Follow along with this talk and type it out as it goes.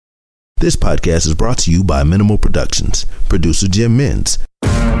This podcast is brought to you by Minimal Productions. Producer Jim Menz.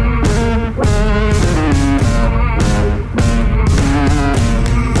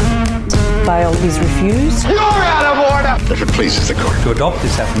 Bail is refused. You're out of order! If it pleases the court. To adopt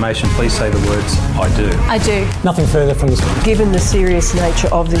this affirmation, please say the words, I do. I do. Nothing further from this. Given the serious nature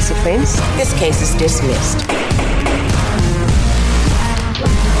of this offence, this case is dismissed.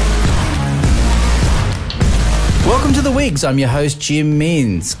 Welcome to The Wigs. I'm your host, Jim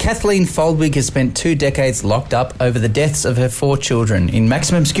Menz. Kathleen Folbigg has spent 2 decades locked up over the deaths of her 4 children in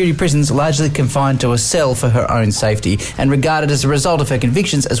maximum security prisons, largely confined to a cell for her own safety, and regarded as a result of her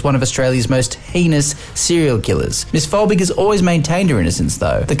convictions as one of Australia's most heinous serial killers. Miss Folbigg has always maintained her innocence,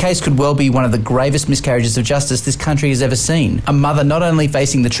 though. The case could well be one of the gravest miscarriages of justice this country has ever seen. A mother not only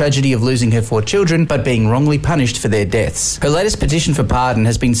facing the tragedy of losing her 4 children, but being wrongly punished for their deaths. Her latest petition for pardon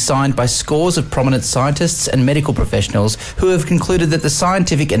has been signed by scores of prominent scientists and medical professionals who have concluded that the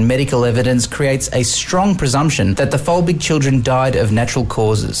scientific and medical evidence creates a strong presumption that the Folbigg children died of natural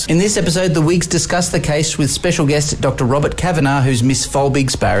causes. In this episode, the Wigs discuss the case with special guest Dr. Robert Kavanagh, who's Miss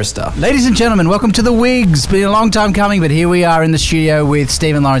Folbigg's barrister. Ladies and gentlemen, welcome to the Wigs. Been a long time coming, but here we are in the studio with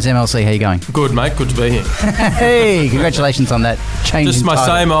Stephen Lawrence, MLC. How you going? Good, mate. Good to be here. Hey, congratulations on that change. Just my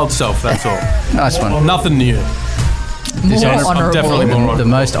same old self, that's all. Nice one. Nothing new. More honourable. I'm definitely more honourable. The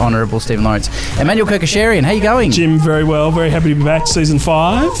most honourable Stephen Lawrence. Emmanuel Kirkasharian, how you going? Jim, very well. Very happy to be back. Season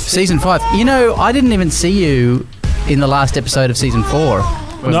 5. Season 5. You know, I didn't even see you in the last episode of Season 4.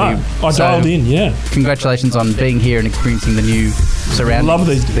 No, I dialed in, yeah. Congratulations on being here and experiencing the new surroundings. Love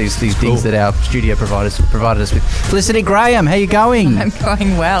these things that our studio provided us with. Felicity Graham, how you going? I'm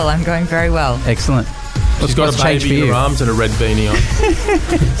going well. I'm going very well. Excellent. She's got a baby in her arms and a red beanie on.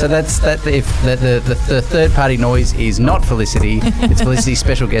 So that's that. If the third party noise is not Felicity, it's Felicity's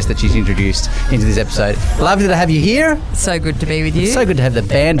special guest that she's introduced into this episode. Lovely to have you here. So good to be with you. It's so good to have the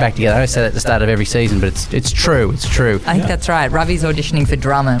band back together. I always say that at the start of every season, but it's true. It's true. I think that's right. Ravi's auditioning for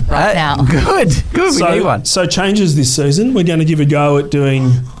drummer right now. Good. We need one. So changes this season. We're going to give a go at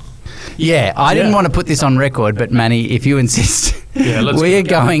doing. Yeah, I didn't want to put this on record, but Manny, if you insist, we are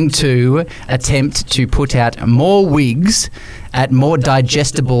going to attempt to put out more wigs at more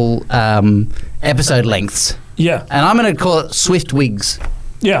digestible episode lengths. Yeah. And I'm going to call it Swift Wigs.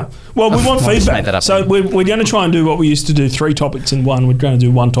 Yeah. Well, we want feedback. So we're going to try and do what we used to do, 3 topics in one. We're going to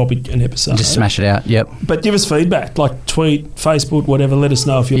do 1 topic an episode. Just smash it out, yep. But give us feedback, like tweet, Facebook, whatever. Let us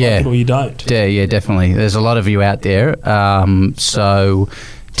know if you like it or you don't. Yeah, definitely. There's a lot of you out there. So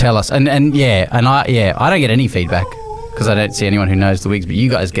tell us. And I don't get any feedback because I don't see anyone who knows the Wigs, but you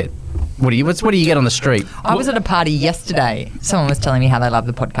guys get. What do you get on the street? I was at a party yesterday. Someone was telling me how they love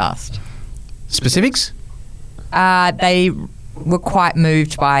the podcast. Specifics? They were quite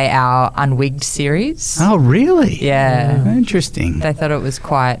moved by our Unwigged series. Oh, really? Yeah. Interesting. They thought it was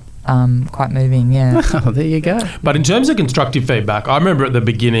quite moving, yeah. Oh, there you go. But in terms of constructive feedback, I remember at the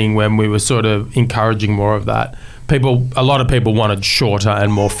beginning when we were sort of encouraging more of that, a lot of people wanted shorter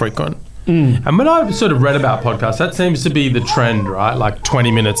and more frequent. And when I sort of read about podcasts, that seems to be the trend, right? Like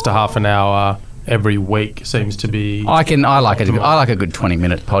 20 minutes to half an hour every week seems to be. I like a good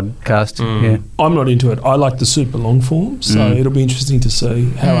 20-minute podcast. Yeah. I'm not into it. I like the super long form, so it'll be interesting to see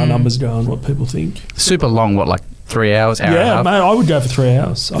how our numbers go and what people think. Super long, what, like 3 hours? Hour and a half? Mate, I would go for 3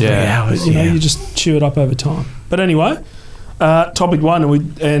 hours. 3 hours. You just chew it up over time. But anyway, topic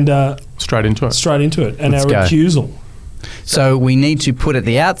 1, and straight into it, and Let's our recusal. So we need to put at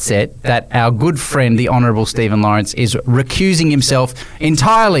the outset that our good friend, the Honourable Stephen Lawrence, is recusing himself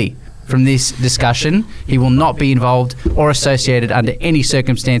entirely from this discussion. He will not be involved or associated under any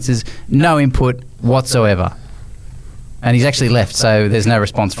circumstances, no input whatsoever. And he's actually left, so there's no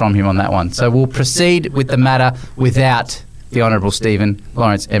response from him on that one. So we'll proceed with the matter without the Honourable Stephen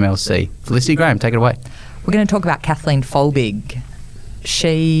Lawrence, MLC. Felicity Graham, take it away. We're going to talk about Kathleen Folbigg.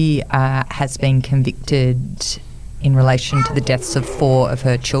 She has been convicted in relation to the deaths of 4 of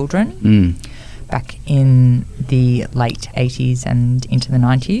her children back in the late 80s and into the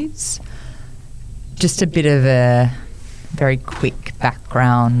 90s. Just a bit of a very quick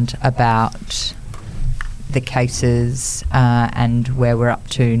background about the cases and where we're up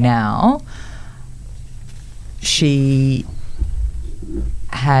to now. She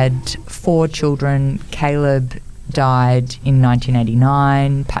had 4 children. Caleb died in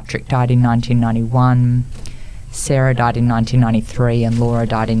 1989, Patrick died in 1991, Sarah died in 1993 and Laura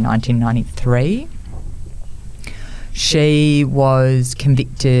died in 1993. She was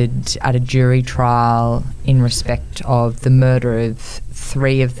convicted at a jury trial in respect of the murder of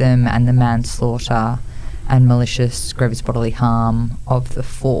 3 of them and the manslaughter and malicious grievous bodily harm of the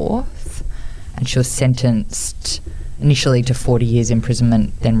 4th. And she was sentenced initially to 40 years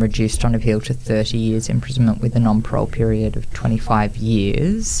imprisonment, then reduced on appeal to 30 years imprisonment with a non-parole period of 25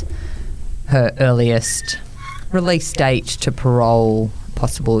 years. Her earliest release date to parole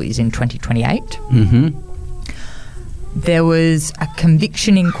possible is in 2028. Mm-hmm. There was a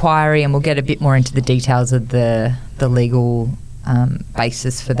conviction inquiry, and we'll get a bit more into the details of the legal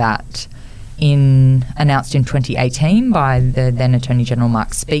basis for that, announced in 2018 by the then Attorney General Mark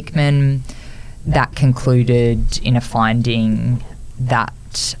Speakman. That concluded in a finding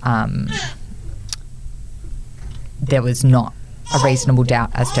that there was not a reasonable doubt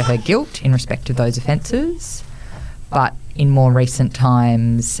as to her guilt in respect to those offences. But in more recent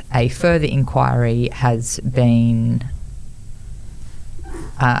times, a further inquiry has been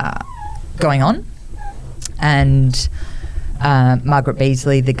going on, and Margaret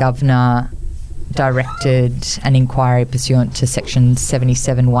Beazley, the Governor, directed an inquiry pursuant to Section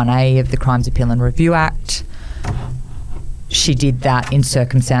 77(1)A of the Crimes Appeal and Review Act. She did that in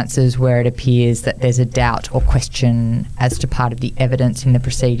circumstances where it appears that there's a doubt or question as to part of the evidence in the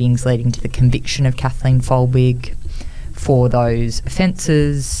proceedings leading to the conviction of Kathleen Folbigg for those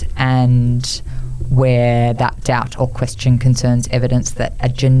offences, and where that doubt or question concerns evidence that a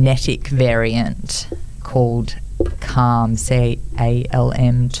genetic variant called CALM,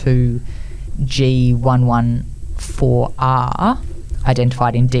 CALM2 G114R,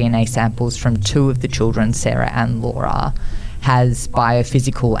 identified in DNA samples from two of the children, Sarah and Laura, has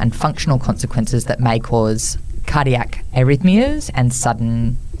biophysical and functional consequences that may cause cardiac arrhythmias and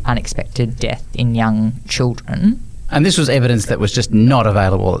sudden unexpected death in young children. And this was evidence that was just not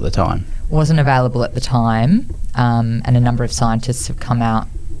available at the time? Wasn't available at the time, and a number of scientists have come out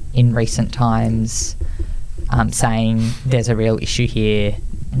in recent times saying there's a real issue here.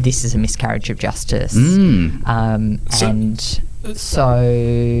 This is a miscarriage of justice. And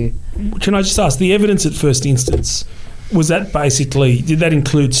so... Can I just ask, the evidence at first instance, was that basically, did that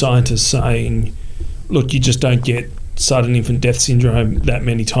include scientists saying, look, you just don't get sudden infant death syndrome that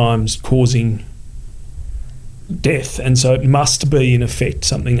many times causing death, and so it must be, in effect,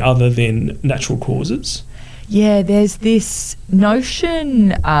 something other than natural causes? Yeah, there's this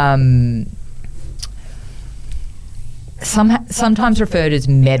notion... sometimes referred as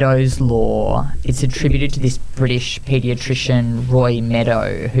Meadows law. It's attributed to this British paediatrician, Roy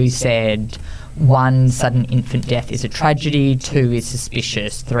Meadow, who said 1, sudden infant death is a tragedy, 2 is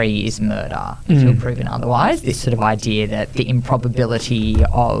suspicious, 3 is murder until proven otherwise. This sort of idea that the improbability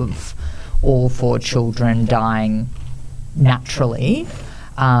of all 4 children dying naturally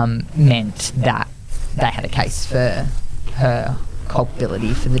meant that they had a case for her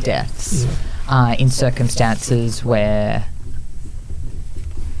culpability for the deaths. In circumstances where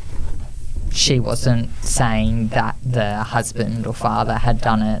she wasn't saying that the husband or father had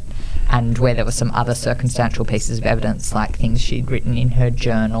done it, and where there were some other circumstantial pieces of evidence, like things she'd written in her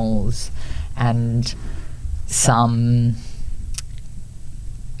journals and some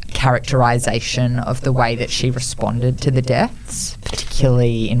characterisation of the way that she responded to the deaths,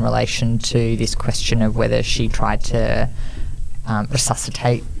 particularly in relation to this question of whether she tried to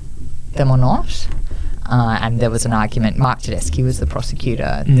resuscitate them or not. And there was an argument, Mark Tedeschi was the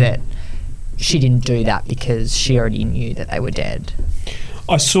prosecutor, that she didn't do that because she already knew that they were dead.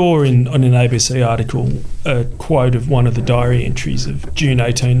 I saw on an ABC article a quote of one of the diary entries of June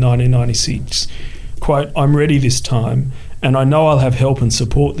 18, 1996. Quote, "I'm ready this time, and I know I'll have help and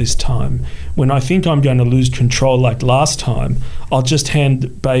support this time. When I think I'm going to lose control like last time, I'll just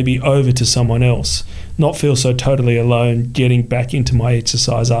hand baby over to someone else. Not feel so totally alone. Getting back into my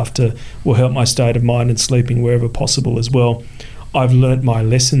exercise after will help my state of mind, and sleeping wherever possible as well. I've learnt my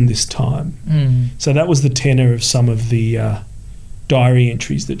lesson this time." So that was the tenor of some of the diary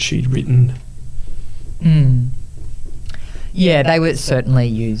entries that she'd written. Yeah, they were certainly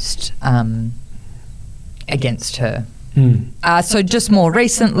used against her. So just more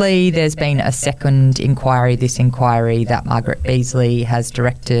recently, there's been a second inquiry, this inquiry that Margaret Beazley has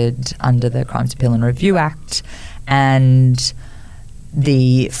directed under the Crimes Appeal and Review Act, and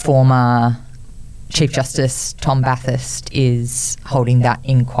the former Chief Justice Tom Bathurst is holding that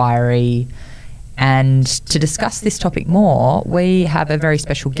inquiry. And to discuss this topic more, we have a very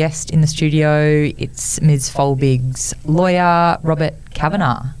special guest in the studio. It's Ms. Folbigg's lawyer, Robert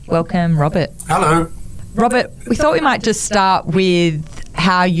Kavanagh. Welcome, Robert. Hello. Robert, we thought we might just start with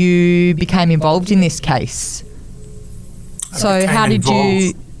how you became involved in this case. So how did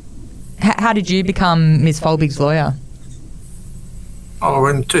you become Ms. Folbigg's lawyer? Oh,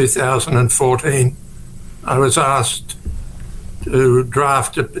 in 2014, I was asked to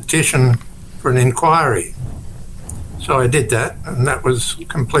draft a petition for an inquiry. So I did that, and that was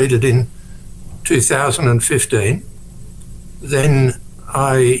completed in 2015. then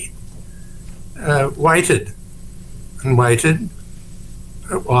I waited and waited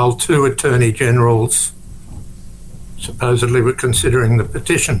while two Attorney Generals supposedly were considering the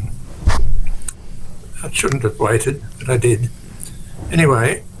petition. I shouldn't have waited, but I did.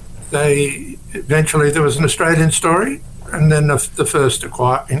 Anyway, eventually there was an Australian story, and then the first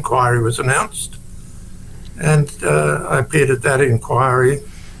inquiry was announced. And I appeared at that inquiry,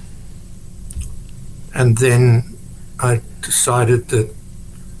 and then I decided that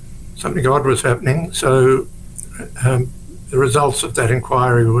something odd was happening, so the results of that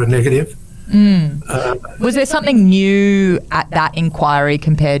inquiry were negative. Was there something new at that inquiry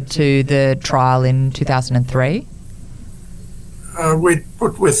compared to the trial in 2003? We'd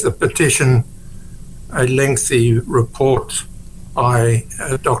put with the petition a lengthy report by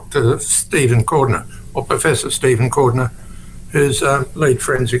Dr. Stephen Cordner, or Professor Stephen Cordner, who's a lead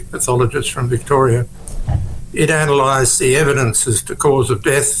forensic pathologist from Victoria. It analysed the evidence as to cause of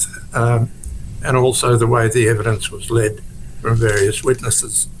death and also the way the evidence was led from various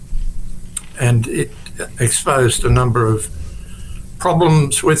witnesses. And it exposed a number of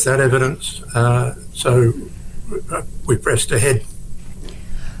problems with that evidence, so we pressed ahead.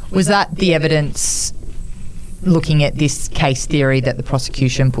 Was that the evidence looking at this case theory that the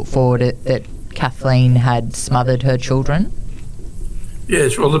prosecution put forward, that Kathleen had smothered her children?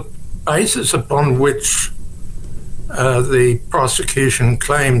 Yes, well, the basis upon which the prosecution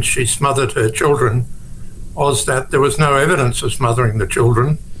claimed she smothered her children was that there was no evidence of smothering the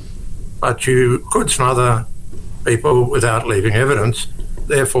children, but you could smother people without leaving evidence.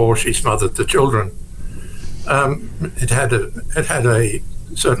 Therefore, she smothered the children. It had a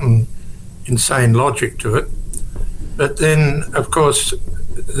certain insane logic to it. But then, of course,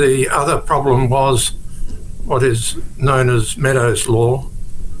 the other problem was what is known as Meadows' Law,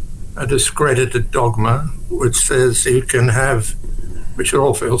 a discredited dogma which says you can have, we should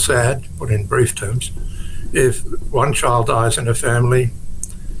all feel sad, put in brief terms, if one child dies in a family,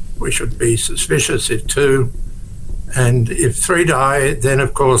 we should be suspicious if two, and if three die, then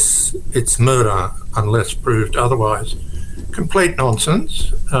of course it's murder unless proved otherwise. Complete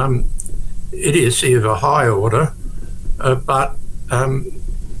nonsense, idiocy of a high order, but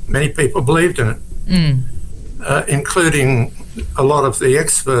many people believed in it, including a lot of the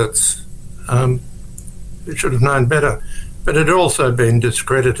experts who should have known better. But it had also been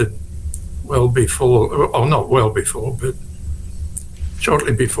discredited well before, or not well before, but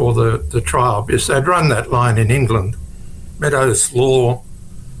shortly before the trial, because they'd run that line in England. Meadows' Law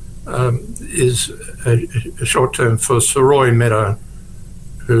is a short term for Sir Roy Meadow,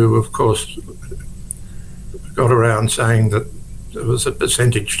 who, of course, got around saying that there was a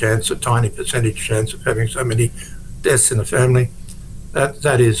percentage chance, a tiny percentage chance of having so many deaths in a family.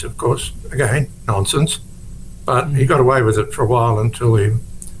 That is, of course, again, nonsense. But he got away with it for a while until he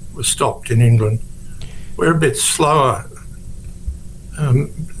was stopped in England. We're a bit slower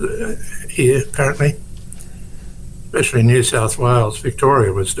here, apparently, especially in New South Wales.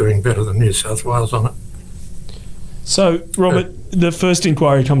 Victoria was doing better than New South Wales on it. So, Robert, the first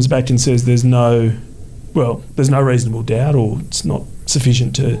inquiry comes back and says there's no reasonable doubt, or it's not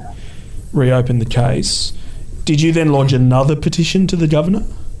sufficient to reopen the case. Did you then lodge another petition to the Governor?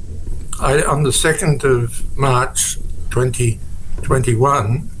 On the 2nd of March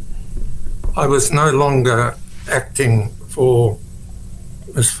 2021, I was no longer acting for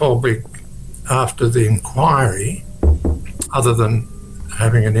Ms. Folbigg after the inquiry, other than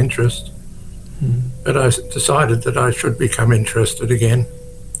having an interest. But I decided that I should become interested again.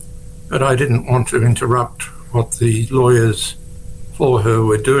 But I didn't want to interrupt what the lawyers for her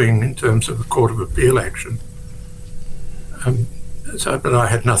were doing in terms of a Court of Appeal action. But I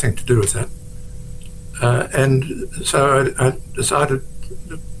had nothing to do with that. And so I decided,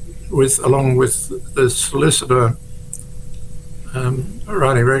 along with the solicitor,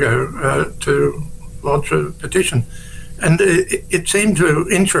 Rani Rego, to launch a petition. And it seemed to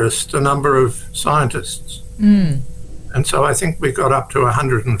interest a number of scientists. And so I think we got up to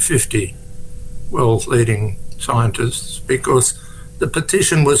 150 world leading scientists, because the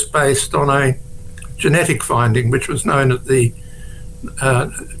petition was based on a genetic finding which was known at the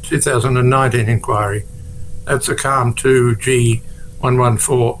 2019 inquiry. That's a CARM2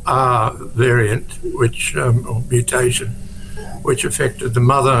 G114R variant, or mutation, which affected the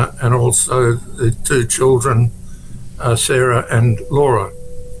mother and also the two children, Sarah and Laura.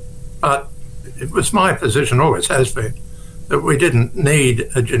 But it was my position, always has been, that we didn't need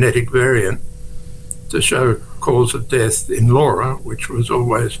a genetic variant to show cause of death in Laura, which was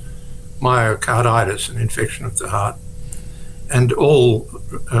always myocarditis, an infection of the heart. And all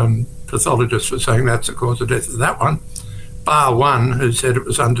pathologists were saying that's the cause of death of that one. bar one who said it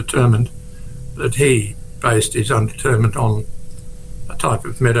was undetermined, but he based his undetermined on a type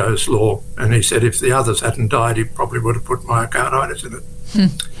of Meadows law, and he said if the others hadn't died, he probably would have put myocarditis in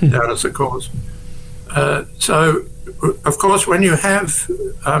it down as a cause. So, of course, when you have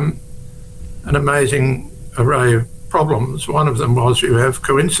an amazing array of problems, one of them was you have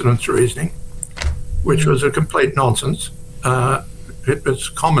coincidence reasoning, which was a complete nonsense. It was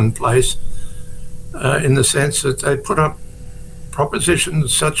commonplace in the sense that they put up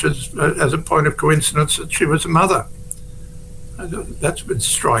propositions such as a point of coincidence that she was a mother. That's been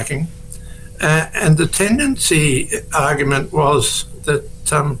striking. And the tendency argument was that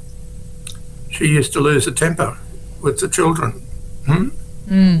she used to lose her temper with the children.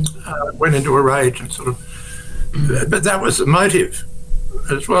 Went into a rage and sort of... But that was the motive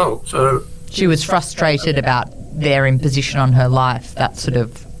as well. So she was frustrated about their imposition on her life, that sort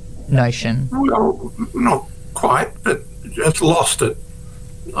of notion. Well, not quite, but just lost it.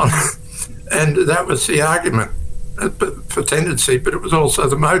 And that was the argument for tendency, but it was also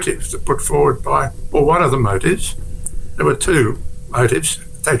the motive that put forward by, well, one of the motives, there were two motives,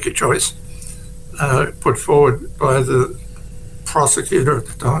 take your choice, put forward by the prosecutor at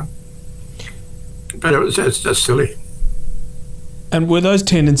the time. But it's just silly. And were those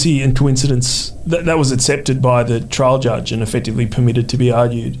tendency and coincidence, that was accepted by the trial judge and effectively permitted to be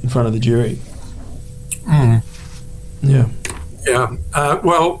argued in front of the jury? Yeah. Yeah.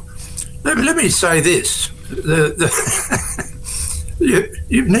 Well, let me say this.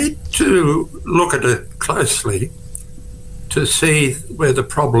 You need to look at it closely to see where the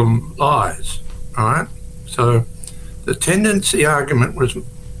problem lies, all right? So the tendency argument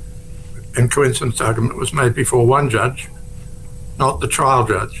and coincidence argument was made before one judge, not the trial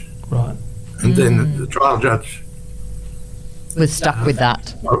judge. Right. And then the trial judge was stuck with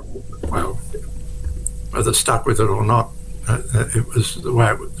that. Well, whether stuck with it or not, it was the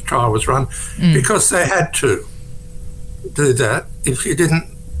way the trial was run, because they had to do that. If you didn't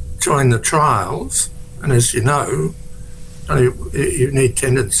join the trials, and as you know, you need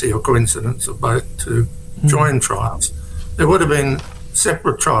tendency or coincidence or both to join trials, there would have been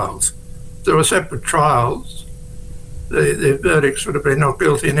separate trials. If there were separate trials, the verdicts would have been not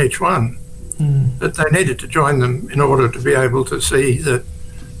guilty in each one. But they needed to join them in order to be able to see that,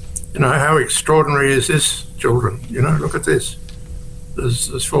 how extraordinary is this, children? Look at this.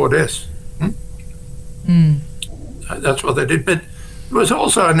 There's 4 deaths. That's what they did. But there was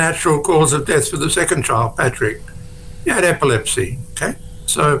also a natural cause of death for the second child, Patrick. He had epilepsy, okay?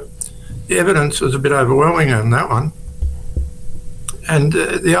 So the evidence was a bit overwhelming on that one. And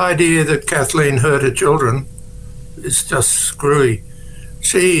the idea that Kathleen hurt her children is just screwy.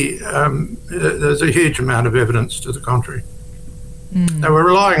 There's a huge amount of evidence to the contrary. They were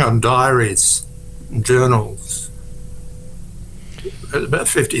relying on diaries and journals, about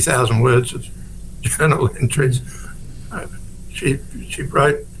 50,000 words of journal entries. She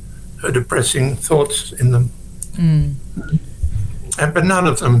wrote her depressing thoughts in them. But none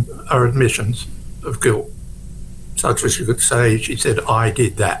of them are admissions of guilt, such as you could say she said, I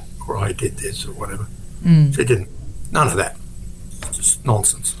did that, or I did this, or whatever. She didn't. None of that. Just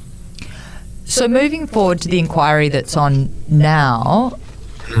nonsense. So moving forward to the inquiry that's on now,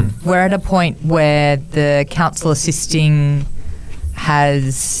 we're at a point where the counsel assisting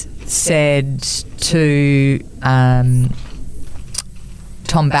has said to Tom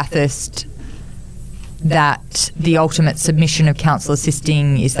Bathurst that the ultimate submission of counsel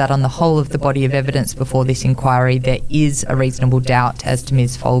assisting is that on the whole of the body of evidence before this inquiry, there is a reasonable doubt as to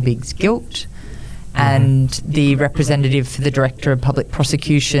Ms. Folbigg's guilt. And the representative for the Director of Public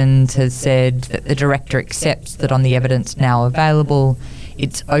Prosecutions has said that the Director accepts that on the evidence now available,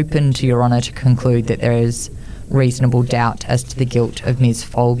 it's open to Your Honour to conclude that there is reasonable doubt as to the guilt of Ms.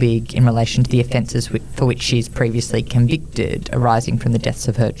 Folbigg in relation to the offences for which she is previously convicted, arising from the deaths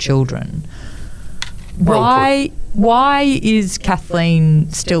of her children. Why is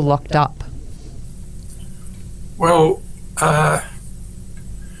Kathleen still locked up? Well,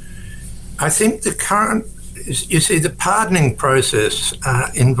 I think the pardoning process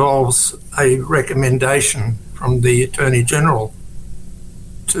involves a recommendation from the Attorney General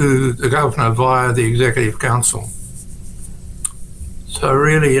to the Governor via the Executive Council. So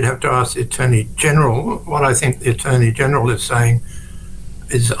really you'd have to ask the Attorney General. What I think the Attorney General is saying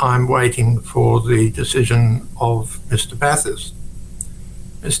is I'm waiting for the decision of Mr. Bathurst.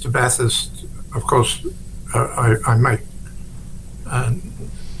 Mr. Bathurst, of course, I make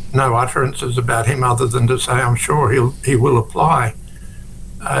no utterances about him other than to say I'm sure he will apply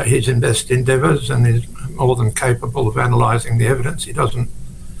his best endeavours and is more than capable of analysing the evidence. He doesn't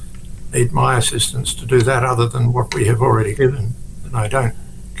need my assistance to do that other than what we have already given, and I don't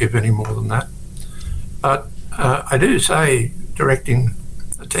give any more than that. But I do say, directing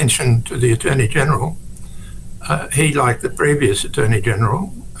attention to the Attorney-General, he, like the previous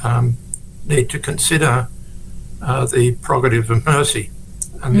Attorney-General, need to consider the prerogative of mercy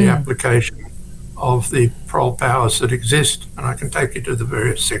and the application of the parole powers that exist. And I can take you to the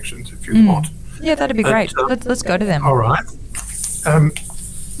various sections if you want. Yeah, that'd be great. Let's go to them. All right.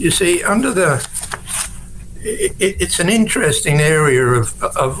 You see, under it's an interesting area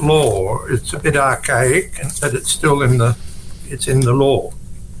of law. It's a bit archaic, but it's still in the law.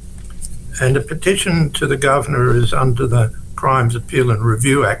 And a petition to the Governor is under the Crimes Appeal and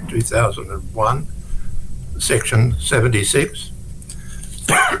Review Act 2001, Section 76.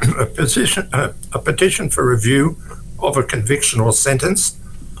 A petition for review of a conviction or sentence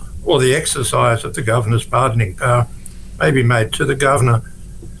or the exercise of the Governor's pardoning power may be made to the Governor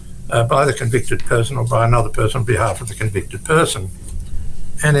by the convicted person or by another person on behalf of the convicted person.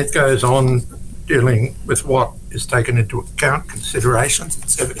 And it goes on dealing with what is taken into account, considerations in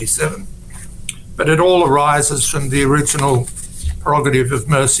 77. But it all arises from the original prerogative of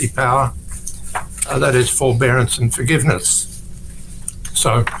mercy power, that is forbearance and forgiveness.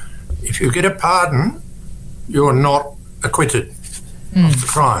 So if you get a pardon, you're not acquitted of the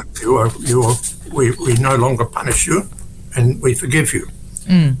crime. We no longer punish you and we forgive you.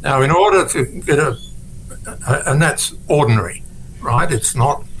 Now, in order to get and that's ordinary, right? It's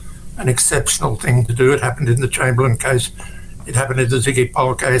not an exceptional thing to do. It happened in the Chamberlain case. It happened in the Ziggy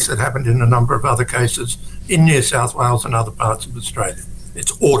Pole case. It happened in a number of other cases in New South Wales and other parts of Australia.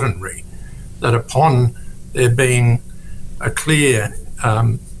 It's ordinary that upon there being a clear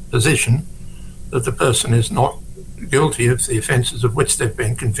position that the person is not guilty of the offences of which they've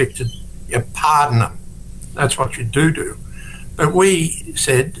been convicted, you pardon them. That's what you do. But we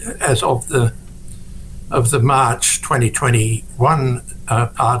said, as of the March 2021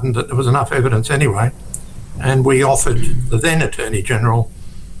 pardon, that there was enough evidence anyway, and we offered the then Attorney-General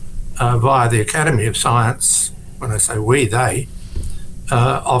via the Academy of Science, when I say we, they,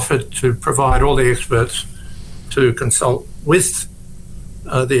 offered to provide all the experts to consult with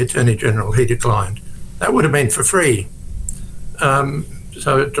the Attorney-General. He declined. That would have been for free.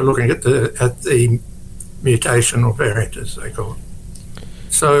 So to looking at the mutation or variant, as they call it.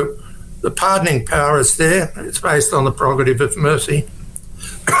 So the pardoning power is there. It's based on the prerogative of mercy.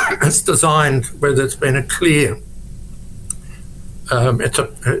 It's designed where there's been a clear it's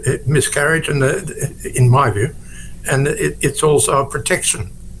a miscarriage, in my view, and it's also a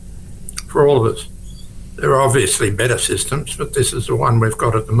protection for all of us. There are obviously better systems, but this is the one we've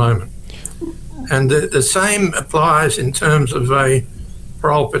got at the moment. And the same applies in terms of a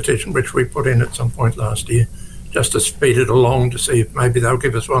parole petition, which we put in at some point last year, just to speed it along to see if maybe they'll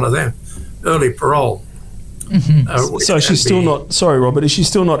give us one of them. Early parole. So she's still not, sorry Robert, is she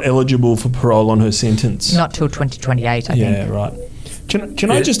still not eligible for parole on her sentence? Not till 2028, I think. Yeah, right.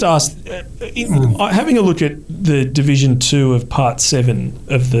 Can I just ask, having a look at the Division 2 of Part 7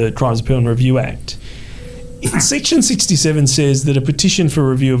 of the Crimes Appeal and Review Act, Section 67 says that a petition for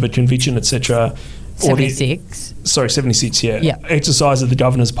review of a conviction, etc. 76. 76, yeah. Exercise of the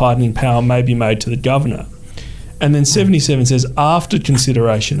Governor's pardoning power may be made to the Governor. And then 77 says after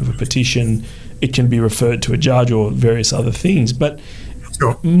consideration of a petition, it can be referred to a judge or various other things. But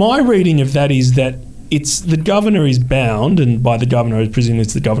my reading of that is that it's the Governor is bound, and by the Governor, I presume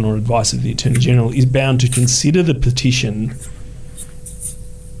it's the Governor or advice of the Attorney-General, is bound to consider the petition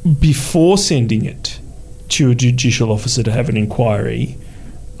before sending it to a judicial officer to have an inquiry,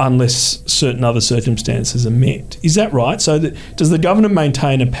 unless certain other circumstances are met. Is that right? So does the Governor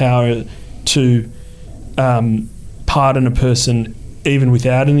maintain a power to pardon a person even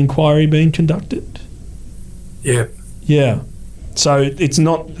without an inquiry being conducted? Yeah. Yeah. So it's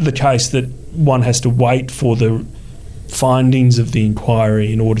not the case that one has to wait for the findings of the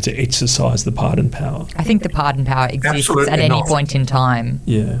inquiry in order to exercise the pardon power. I think the pardon power exists Absolutely at any not. point in time,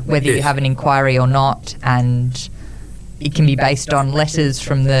 whether you Yes. have an inquiry or not, and it can be based on letters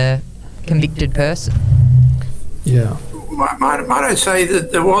from the convicted person. Yeah. Might I say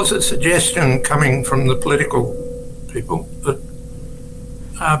that there was a suggestion coming from the political people that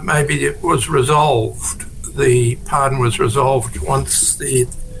maybe it was resolved, the pardon was resolved once the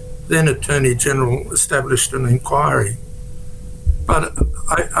then Attorney-General established an inquiry. But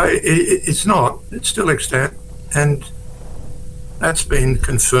it's not. It's still extant, and that's been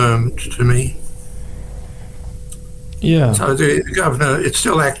confirmed to me. Yeah. So the Governor, it's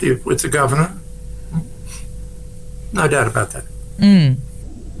still active with the Governor. No doubt about that. And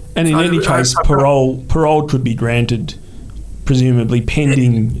in any case, parole could be granted presumably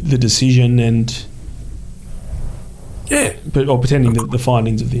pending the decision and or pretending the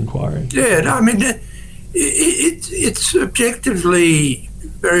findings of the inquiry. Yeah, no, I mean, it's objectively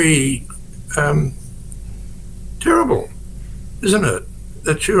very terrible, isn't it?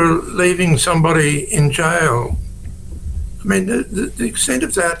 That you're leaving somebody in jail. I mean, the extent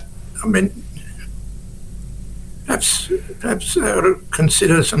of that, I mean, perhaps I ought to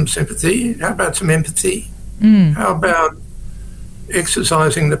consider some sympathy. How about some empathy? How about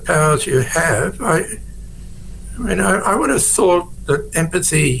exercising the powers you have? I would have thought that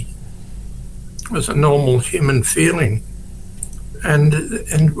empathy was a normal human feeling.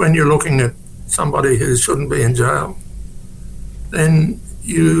 And when you're looking at somebody who shouldn't be in jail, then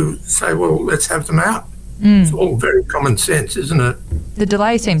you say, well, let's have them out. It's all very common sense, isn't it? The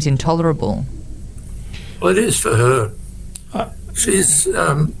delay seems intolerable. Well, it is for her. She's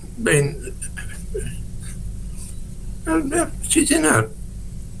been... she's in a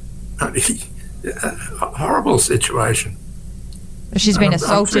horrible situation. She's been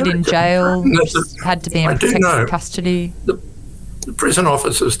assaulted in jail, had to be in protective custody. The prison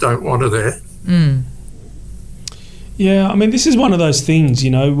officers don't want her there. Yeah, I mean, this is one of those things,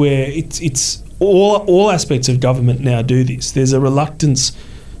 where it's all aspects of government now do this. There's a reluctance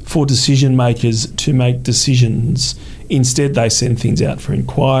for decision makers to make decisions. Instead, they send things out for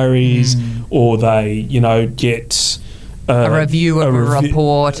inquiries, or they, get a review of a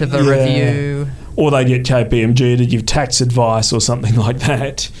report of a review. Or they get KPMG to give tax advice or something like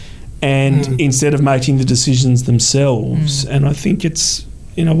that. And instead of making the decisions themselves, and I think it's,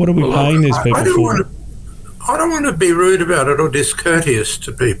 what are we paying these people for? I don't want to be rude about it or discourteous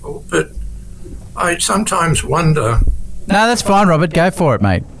to people, but I sometimes wonder... No, that's fine, Robert. Go for it,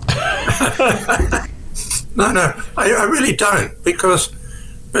 mate. No, I really don't,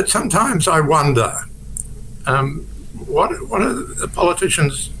 but sometimes I wonder, what are the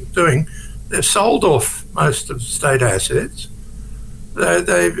politicians doing? They've sold off most of the state assets.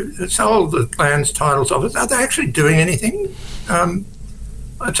 They've sold the lands, titles of it. Are they actually doing anything?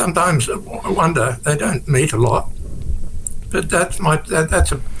 I sometimes wonder. They don't meet a lot, but that's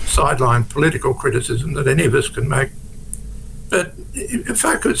a sideline political criticism that any of us can make. But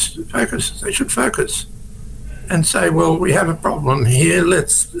focus. They should focus and say, well, we have a problem here.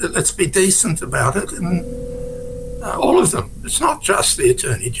 Let's be decent about it, and all of them. It's not just the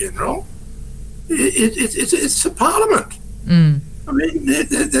Attorney General. It's the Parliament. I mean,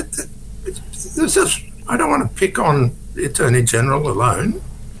 I don't want to pick on the Attorney General alone.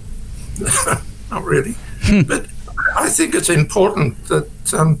 Not really. But I think it's important that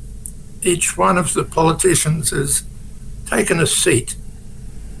each one of the politicians has taken a seat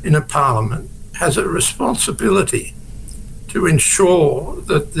in a Parliament, has a responsibility to ensure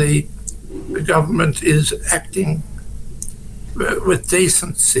that the government is acting with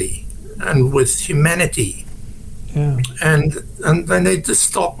decency and with humanity. Yeah. And they need to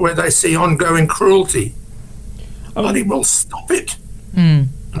stop where they see ongoing cruelty. Bloody well, stop it.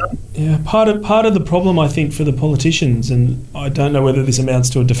 Yeah, part of the problem, I think, for the politicians, and I don't know whether this amounts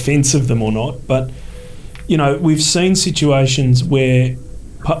to a defence of them or not, but we've seen situations where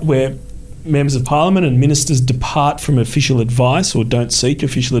members of Parliament and ministers depart from official advice or don't seek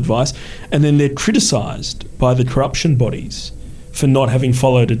official advice, and then they're criticised by the corruption bodies for not having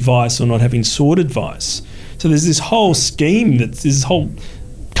followed advice or not having sought advice. So there's this whole scheme, this whole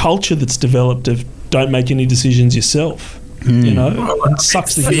culture that's developed of don't make any decisions yourself. It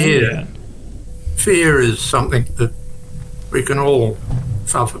sucks the game out. Fear is something that we can all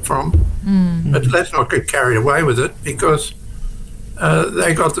suffer from, but let's not get carried away with it because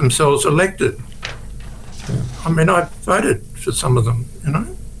they got themselves elected. I mean, I voted for some of them,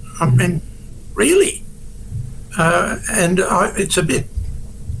 I mean, really. And it's a bit...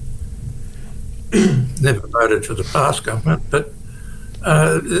 never voted for the past government, but,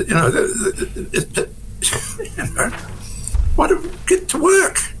 get to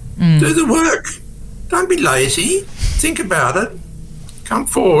work. Do the work. Don't be lazy. Think about it. Come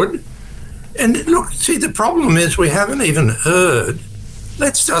forward. And look, see, the problem is we haven't even heard.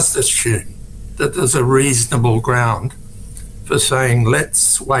 Let's just assume that there's a reasonable ground for saying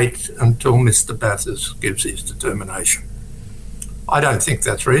let's wait until Mr. Bathurst gives his determination. I don't think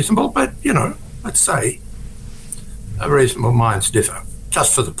that's reasonable, but, let's say reasonable minds differ,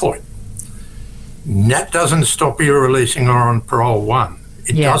 just for the point. That doesn't stop you releasing her on parole one.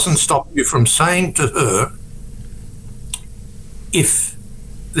 It doesn't stop you from saying to her, if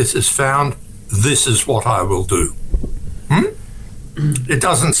this is found, this is what I will do. It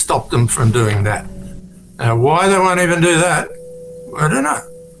doesn't stop them from doing that. Now, why they won't even do that, I don't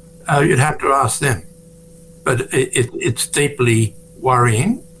know. You'd have to ask them. but it's deeply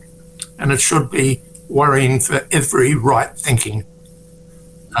worrying, and it should be worrying for every right-thinking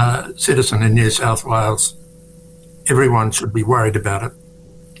citizen in New South Wales. Everyone should be worried about it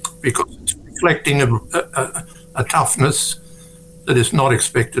because it's reflecting a toughness that is not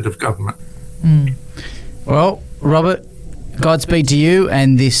expected of government. Well, Robert, Godspeed to you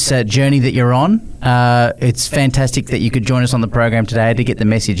and this journey that you're on. It's fantastic that you could join us on the program today to get the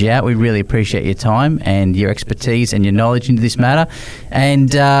message out. We really appreciate your time and your expertise and your knowledge into this matter.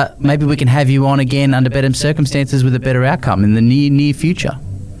 And maybe we can have you on again under better circumstances with a better outcome in the near future.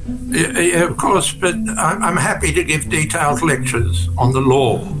 Yeah, of course, but I'm happy to give detailed lectures on the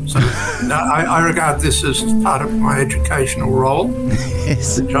law. So I regard this as part of my educational role,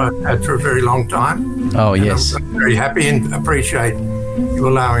 Yes. which I've had for a very long time. Oh, And yes. I'm very happy and appreciate you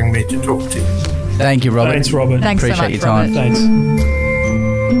allowing me to talk to you. Thank you, Robert. Thanks, Robert. Thanks Appreciate so much, your time. Robert.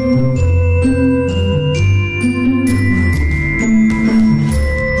 Thanks.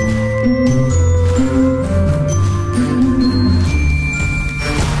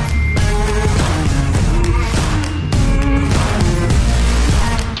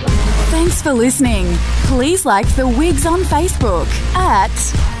 Thanks for listening. Please like The Wigs on Facebook at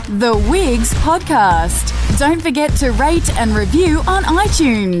The Wigs Podcast. Don't forget to rate and review on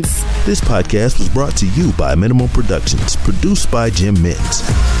iTunes. This podcast was brought to you by Minimal Productions, produced by Jim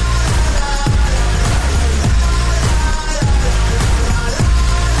Mintz.